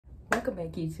Welcome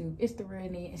back, YouTube. It's the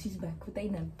Real Nia, and she's back with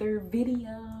another video.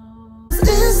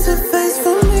 It's the face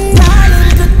for me.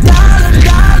 Darling,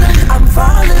 I'm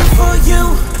falling for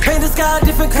you. Paint the sky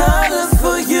different colors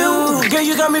for you. Girl,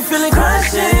 you got me feeling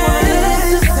crushing.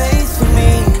 It's the face for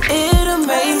me. It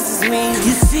amazes me.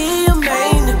 You see, I'm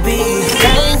made to be.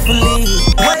 Thankfully,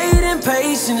 waiting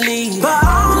patiently. But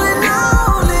all in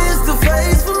all, it's the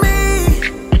face for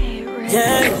me.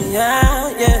 Yeah.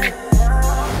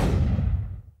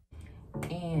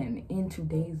 And in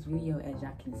today's video, as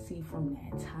y'all can see from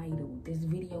that title, this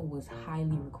video was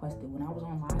highly requested. When I was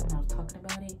on live and I was talking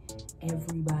about it,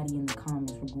 everybody in the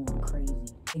comments were going crazy.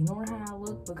 Ignore how I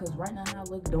look, because right now how I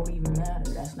look don't even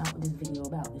matter. That's not what this video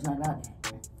about. It's not about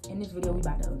that. In this video, we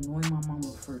about to annoy my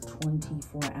mama for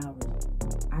 24 hours.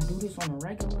 I do this on a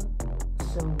regular,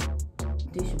 so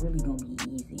this really gonna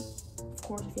be easy. Of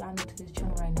course, if y'all new to this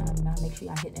channel right now, make sure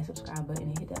y'all hit that subscribe button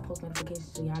and hit that post notification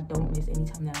so y'all don't miss any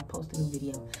time that I post a new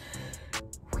video.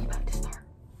 We about to start.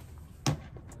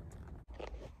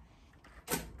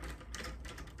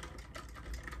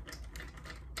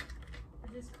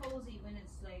 It's cozy when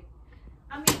it's like,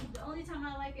 I mean, the only time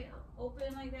I like it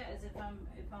open like that is if I'm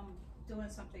doing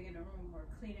something in a room or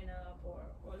cleaning up or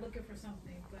looking for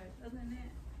something. But other than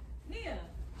that, Nia,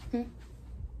 close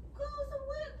the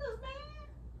windows, man.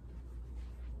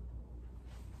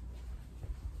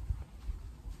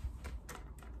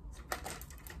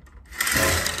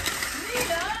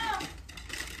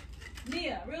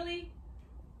 Nia, really?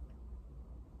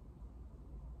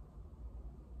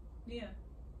 Nia.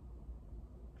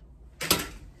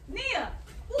 Nia!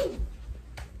 Ooh.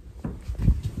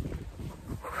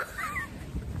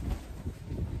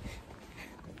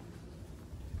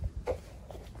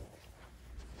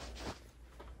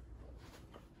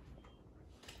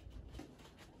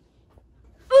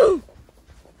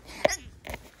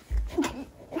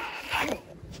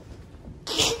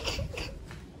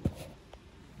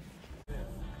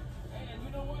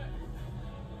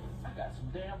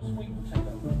 Damn sweet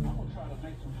potato. I'm gonna try to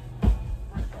make some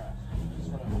french fries. Just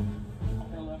for the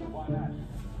why not?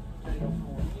 Potatoes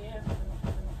going in.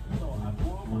 So I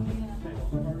boil my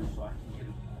potatoes first so I can get a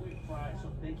quick fry so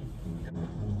they can.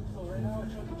 So right now I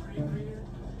show the three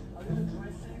ingredients. I did a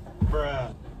dressing.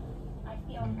 Bruh. I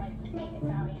feel like making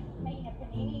Italian, making a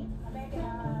panini, I'm making a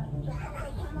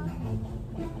chocolate crema. I'm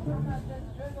gonna just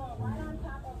drizzle it right on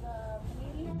top of the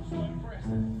panini. So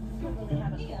impressive. You really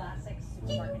have a classic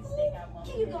supermarket steakout one.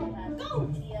 Here you go.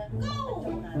 Tortilla, Go. a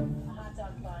donut, a hot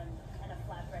dog bun, and a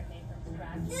flatbread made from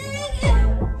scratch.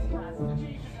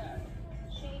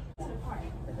 Cheese to the park.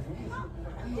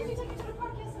 Did you take it to the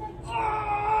park yesterday?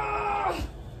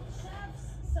 Chefs,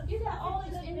 You got all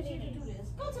the energy to do this.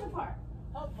 Go to the park.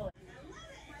 hopefully.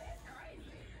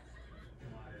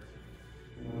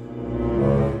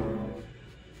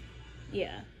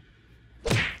 Yeah.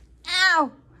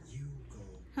 Ow!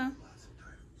 Huh?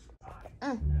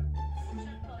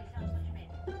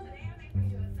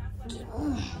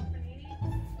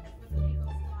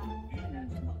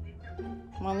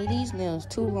 Mommy, these nails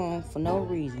too long for no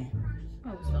reason.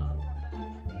 Oh, stop.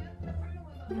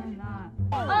 They're not.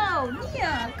 Oh,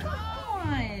 Nia, come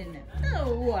on.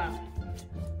 No.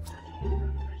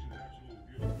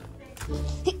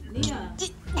 Nia.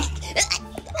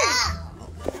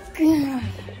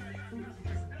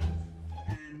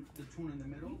 And the tuna in the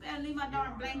middle. You better leave my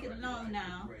darn blanket alone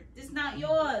now. This is not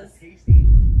yours. Tasty,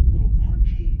 little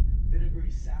punchy,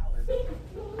 vinegary salad.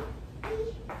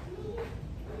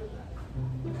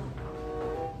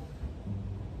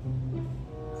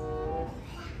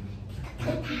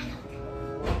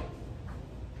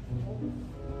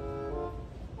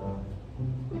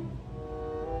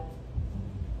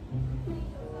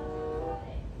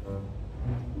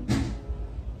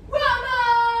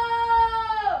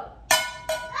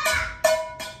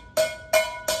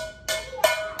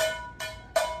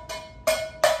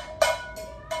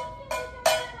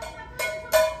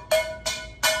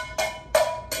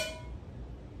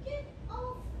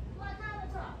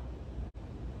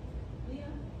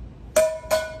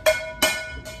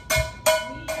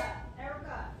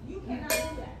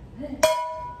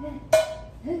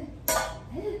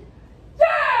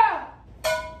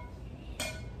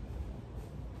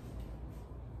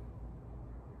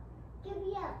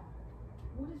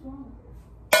 What is wrong?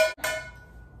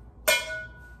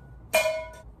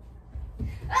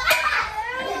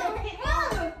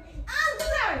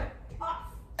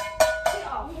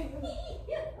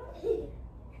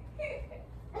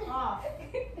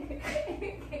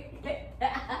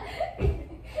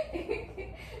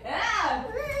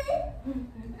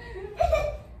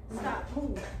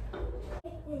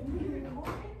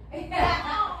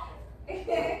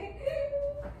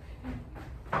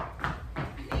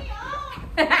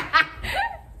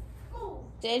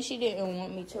 Said she didn't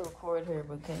want me to record her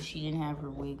because she didn't have her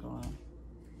wig on.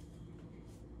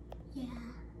 Yeah.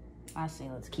 I say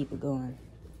let's keep it going.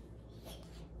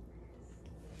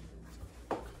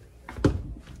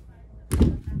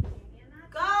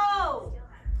 Go!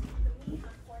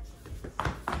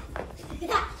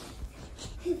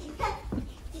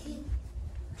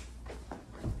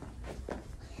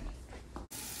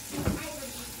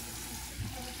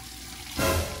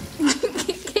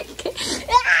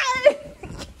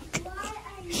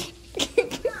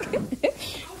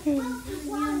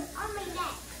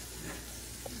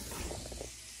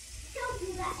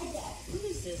 What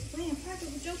is this? Playing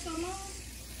practical jokes on mom?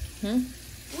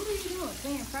 What are you doing?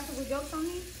 Playing practical jokes on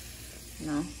me?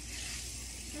 No.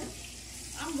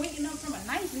 I'm waking up from a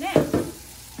nice nap.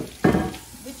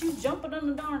 But you jumping on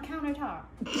the darn countertop.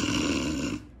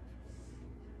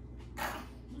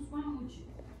 What's wrong with you?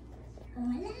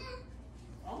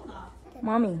 Hola.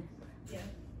 Mommy. Yeah.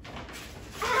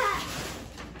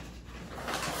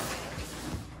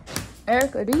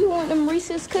 Erica, do you want them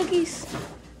Reese's cookies?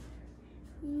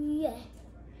 Yeah.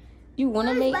 You want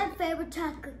to What is make? my favorite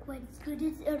chocolate one?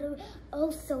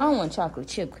 Also, I want chocolate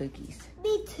chip cookies.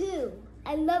 me too.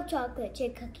 I love chocolate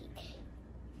chip cookies.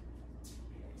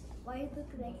 Why are you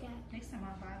looking like that? Next time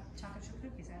I buy chocolate chip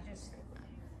cookies, I just...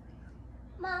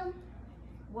 Mom,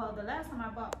 Well, the last time I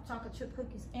bought chocolate chip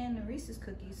cookies and the Reese's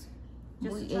cookies,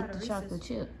 just We to try ate the Reese's. chocolate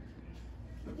chip.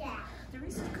 yeah. The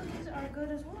Reese's cookies are good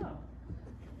as well.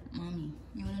 Mommy,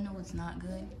 you want to know what's not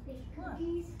good? Make What?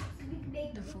 cookies. So we can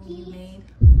make The food cookies. you made.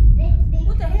 Let's make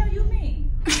What the hell you mean?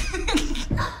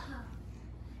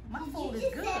 My Did food you is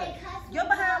just good. say a cuss Your word?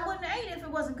 behind wouldn't have ate it if it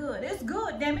wasn't good. It's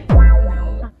good, damn it. No,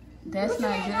 that's Who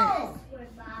not said good. cuss word,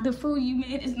 Mom? The food you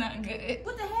made is not good.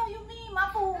 What the hell you mean my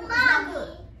food is not Mommy,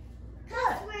 good?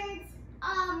 cuss words,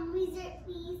 reserve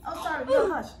please. Oh, sorry,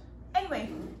 yo, hush. Anyway,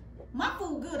 my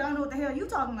food good. I don't know what the hell you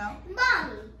talking about.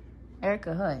 Mommy,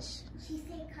 Erica, hush. she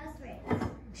said cuss words.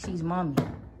 She's mommy.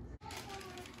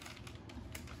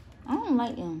 I don't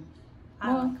like them.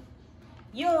 I like 'em.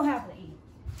 You don't have to eat.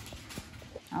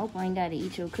 I hope I ain't got to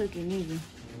eat your cookie neither.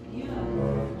 Yeah.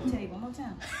 I'll tell you one more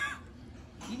time.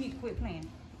 You need to quit playing.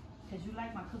 Because you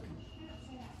like my cooking.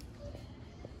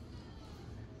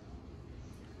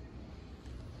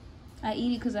 I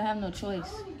eat it because I have no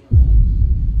choice.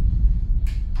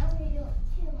 I want to do it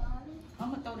too, Mommy. I'm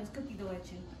going to throw this cookie dough at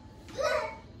you.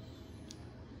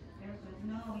 Erica,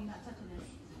 no, you're not touching this.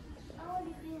 I want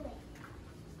to do it.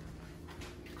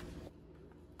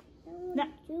 Nah.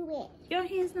 Do it. Your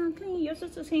hand's not clean. Your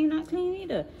sister's hand not clean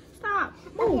either. Stop.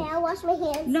 Okay, Move. I'll wash my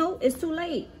hands. No, it's too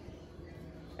late.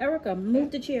 Erica, move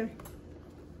the chair.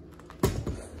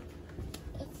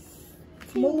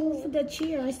 Move the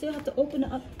chair. I still have to open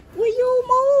it up. Will you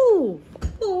move?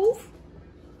 Move.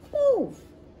 Move.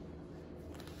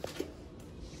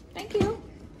 Thank you.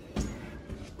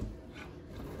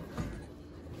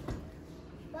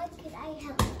 What could I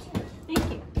help you do?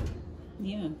 Thank you.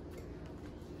 Yeah.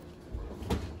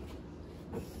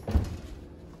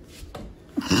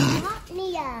 Not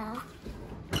Mia.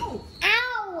 Oh,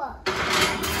 Ow!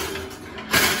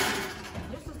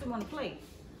 your sister want to play.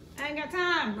 I ain't got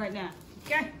time right now.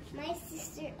 Okay? My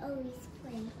sister always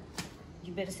plays.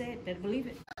 You better say it. Better believe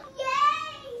it.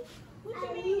 Yay!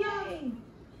 What you mean, yay?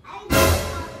 I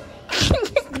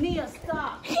love Nia,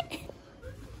 stop.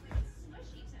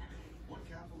 One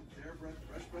capsule of Care Breath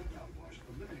Fresh Breath Mouthwash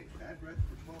eliminates bad breath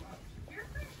for 12 hours.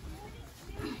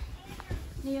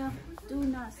 Nia, do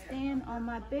not stand on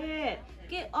my bed.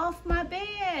 Get off my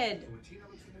bed.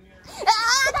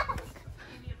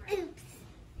 Oops.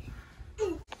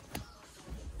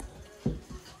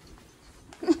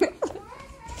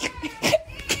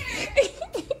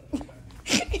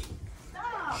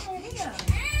 Stop. Nia.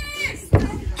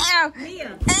 Ow!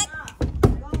 Nia, stop.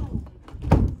 Go.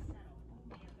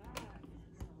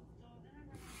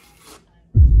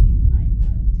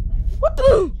 What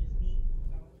the?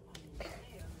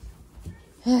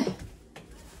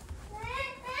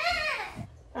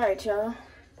 All right, y'all.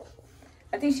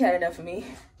 I think she had enough of me.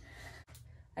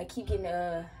 I keep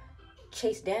getting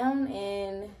chased down,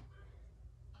 and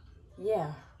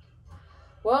yeah.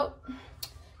 Well,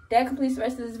 that completes the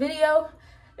rest of this video.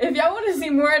 If y'all want to see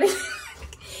more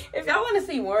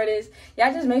of this,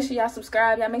 y'all just make sure y'all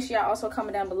subscribe. Y'all make sure y'all also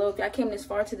comment down below. If y'all came this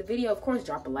far to the video, of course,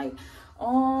 drop a like.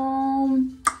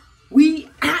 We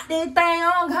out this thing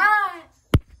on God.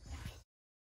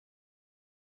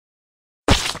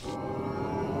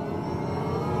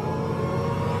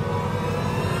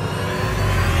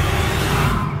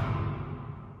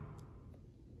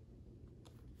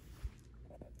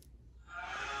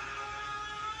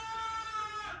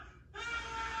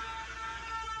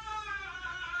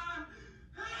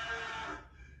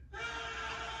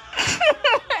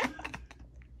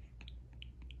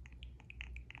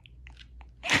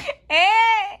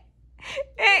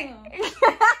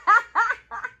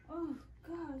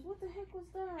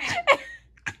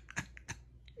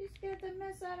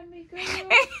 funny, girl.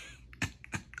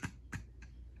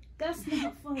 That's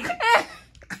not funny.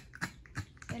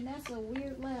 And that's a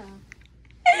weird laugh.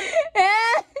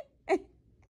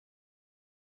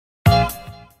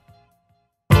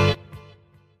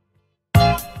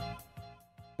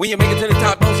 When you make it to the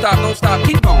top, don't stop, don't stop,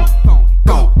 keep going. Go,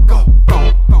 go, go,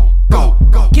 go, go,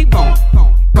 go, keep going.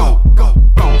 Go, go, go,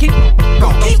 go, keep going.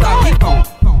 Go, don't stop, keep going.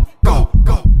 Go, go,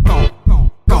 go, go,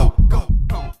 go, go,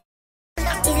 go.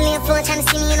 Easily influenced, trying to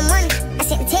see me in the morning. I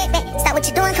sent the tag back. Stop what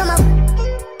you're doing. Come over.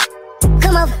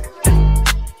 Come over.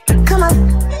 Come over.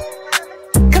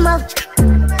 Come over.